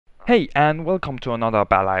Hey, and welcome to another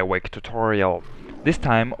Ballyweg tutorial. This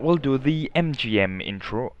time we'll do the MGM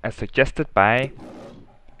intro as suggested by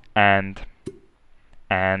and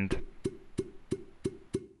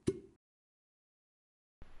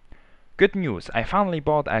Good news, I finally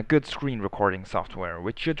bought a good screen recording software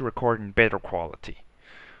which should record in better quality.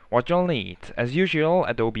 What you'll need, as usual,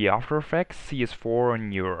 Adobe After Effects CS4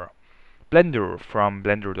 Newer, Blender from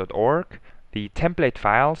blender.org, the template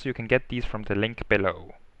files, you can get these from the link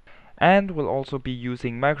below. And we'll also be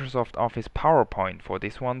using Microsoft Office PowerPoint for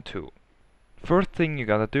this one too. First thing you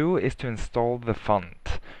gotta do is to install the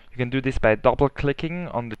font. You can do this by double-clicking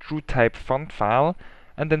on the TrueType font file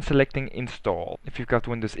and then selecting Install. If you've got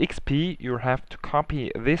Windows XP, you have to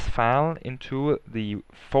copy this file into the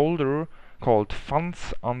folder called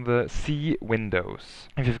Fonts on the C Windows.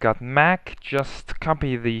 If you've got Mac, just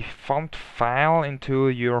copy the font file into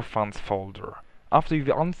your fonts folder. After you've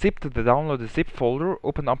unzipped the downloaded zip folder,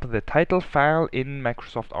 open up the title file in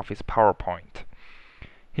Microsoft Office PowerPoint.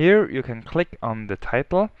 Here you can click on the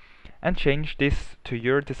title and change this to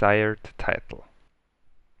your desired title.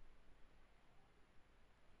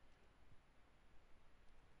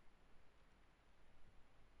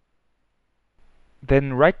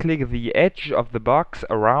 Then right-click the edge of the box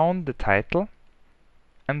around the title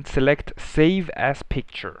and select Save as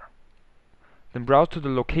Picture. Then browse to the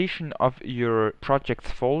location of your project's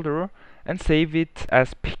folder and save it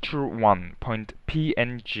as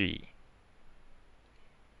picture1.png.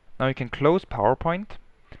 Now you can close PowerPoint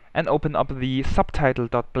and open up the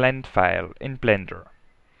Subtitle.blend file in Blender.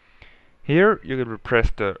 Here you will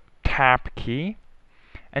press the Tab key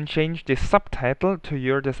and change the subtitle to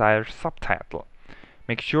your desired subtitle.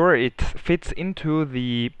 Make sure it fits into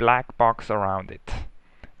the black box around it.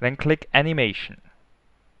 Then click Animation.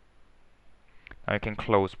 Now you can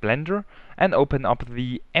close Blender and open up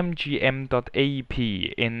the MGM.aep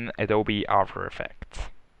in Adobe After Effects.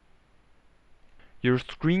 Your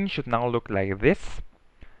screen should now look like this.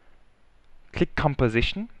 Click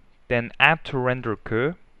Composition, then Add to Render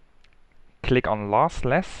Queue. Click on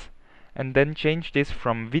Lossless, and then change this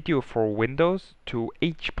from Video for Windows to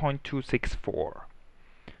H.264.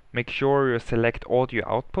 Make sure you select Audio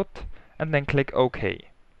Output, and then click OK.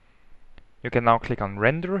 You can now click on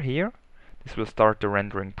Render here. This will start the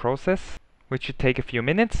rendering process, which should take a few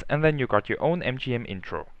minutes, and then you got your own MGM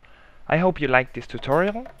intro. I hope you liked this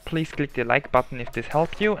tutorial. Please click the like button if this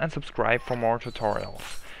helped you and subscribe for more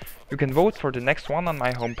tutorials. You can vote for the next one on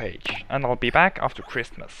my homepage, and I'll be back after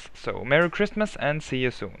Christmas. So Merry Christmas and see you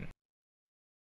soon.